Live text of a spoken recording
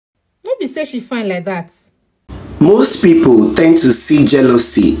be say she fine like that? Most people tend to see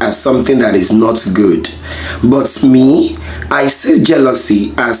jealousy as something that is not good. But me, I see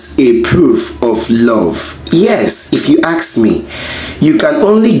jealousy as a proof of love. Yes, if you ask me, you can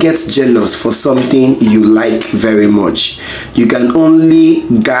only get jealous for something you like very much. You can only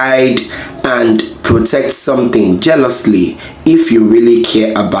guide and protect something jealously if you really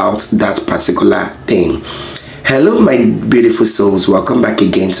care about that particular thing. Hello my beautiful souls, welcome back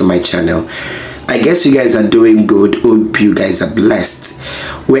again to my channel. I guess you guys are doing good. Hope you guys are blessed.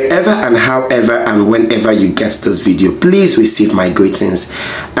 Wherever and however and whenever you get this video, please receive my greetings.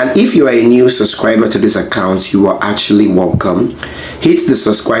 And if you are a new subscriber to this account, you are actually welcome. Hit the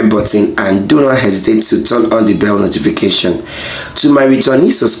subscribe button and do not hesitate to turn on the bell notification. To my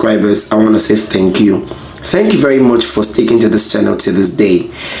returning subscribers, I want to say thank you. Thank you very much for sticking to this channel to this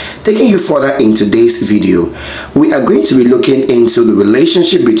day. Taking you further in today's video, we are going to be looking into the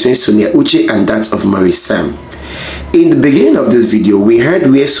relationship between Sonia UCHE and that of Maurice. In the beginning of this video, we heard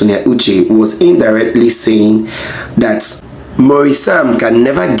where Sonia UCHE was indirectly saying that Maurice can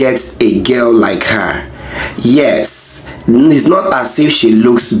never get a girl like her. Yes, it's not as if she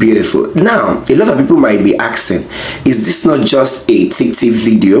looks beautiful. Now, a lot of people might be asking, is this not just a TikTok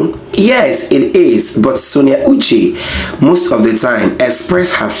video? Yes, it is, but Sonia UCHE most of the time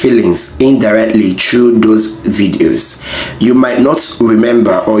express her feelings indirectly through those videos. You might not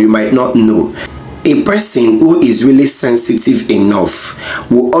remember or you might not know. A person who is really sensitive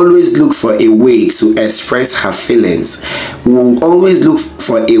enough will always look for a way to express her feelings, will always look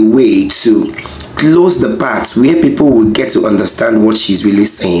for a way to close the part where people will get to understand what she's really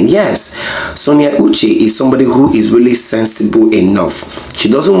saying. Yes, Sonia UCHE is somebody who is really sensible enough. She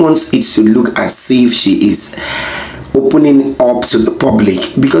doesn't want it to look as if she is opening up to the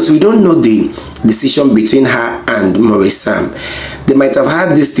public, because we don't know the decision between her and Maurice. They might have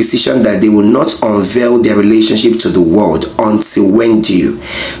had this decision that they will not unveil their relationship to the world until when due,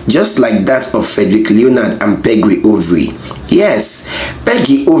 just like that of Frederick Leonard and Peggy Overy. Yes,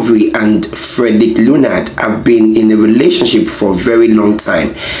 Peggy Overy and Frederick Leonard have been in a relationship for a very long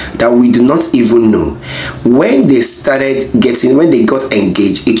time that we do not even know. When they got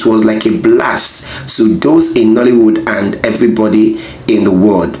engaged, it was like a blast to those in Nollywood and everybody in the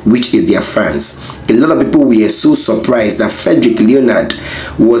world, which is their fans. A lot of people were so surprised that Frederick Leonard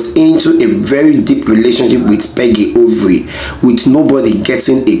was into a very deep relationship with Peggy Overy with nobody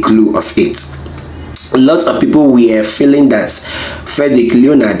getting a clue of it. A lot of people were feeling that Frederick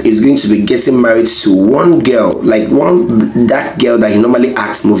Leonard is going to be getting married to one girl, like that girl that he normally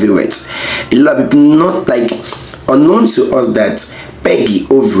acts movie with. A lot of people, not like unknown to us, that Peggy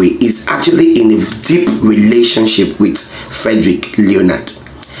Overy is actually in a deep relationship with Frederick Leonard,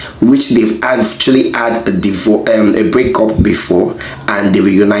 which they've actually had a breakup before and they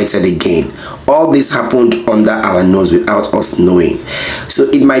reunited again. All this happened under our nose without us knowing. So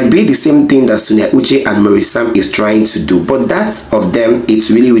it might be the same thing that Sonia UCHE and Maurice is trying to do, but that of them, it's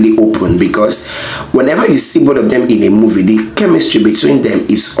really open, because whenever you see both of them in a movie, the chemistry between them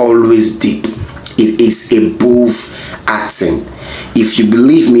is always deep. It is above acting. If you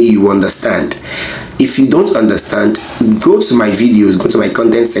believe me, you understand. If you don't understand, go to my videos, go to my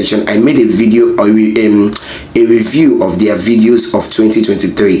content section. I made a video or a review of their videos of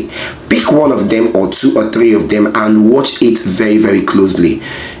 2023. Pick one of them or two or three of them and watch it very closely.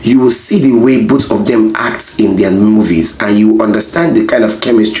 You will see the way both of them act in their movies and you will understand the kind of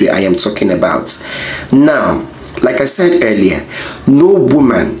chemistry I am talking about. Now, like I said earlier, no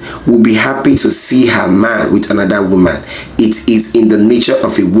woman will be happy to see her man with another woman. It is in the nature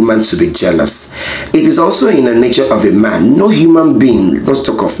of a woman to be jealous. It is also in the nature of a man. No human being,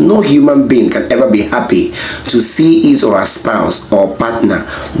 no human being can ever be happy to see his or her spouse or partner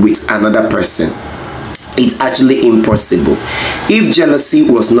with another person. It's actually impossible. If jealousy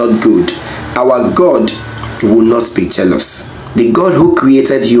was not good, our God will not be jealous. The God who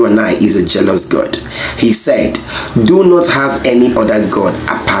created you and I is a jealous God. He said, do not have any other God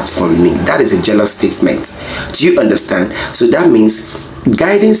apart from me. That is a jealous statement. Do you understand? So that means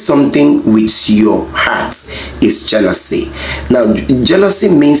guiding something with your heart is jealousy. Now, jealousy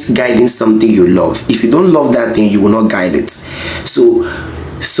means guiding something you love. If you don't love that thing, you will not guide it. So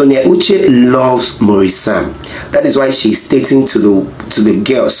Sonia UCHE loves Maurice. That is why she's stating to the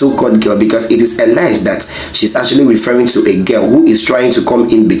girl, so-called girl, because it is alleged that she's actually referring to a girl who is trying to come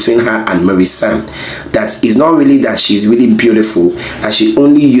in between her and Maurice. That is not really that she's really beautiful, that she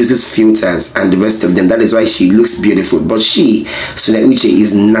only uses filters and the rest of them. That is why she looks beautiful. But she, Sonia UCHE,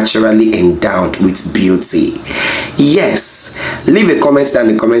 is naturally endowed with beauty. Yes, leave a comment down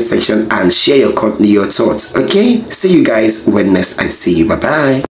in the comment section and share your thoughts. Okay, see you guys when next I see you. Bye bye.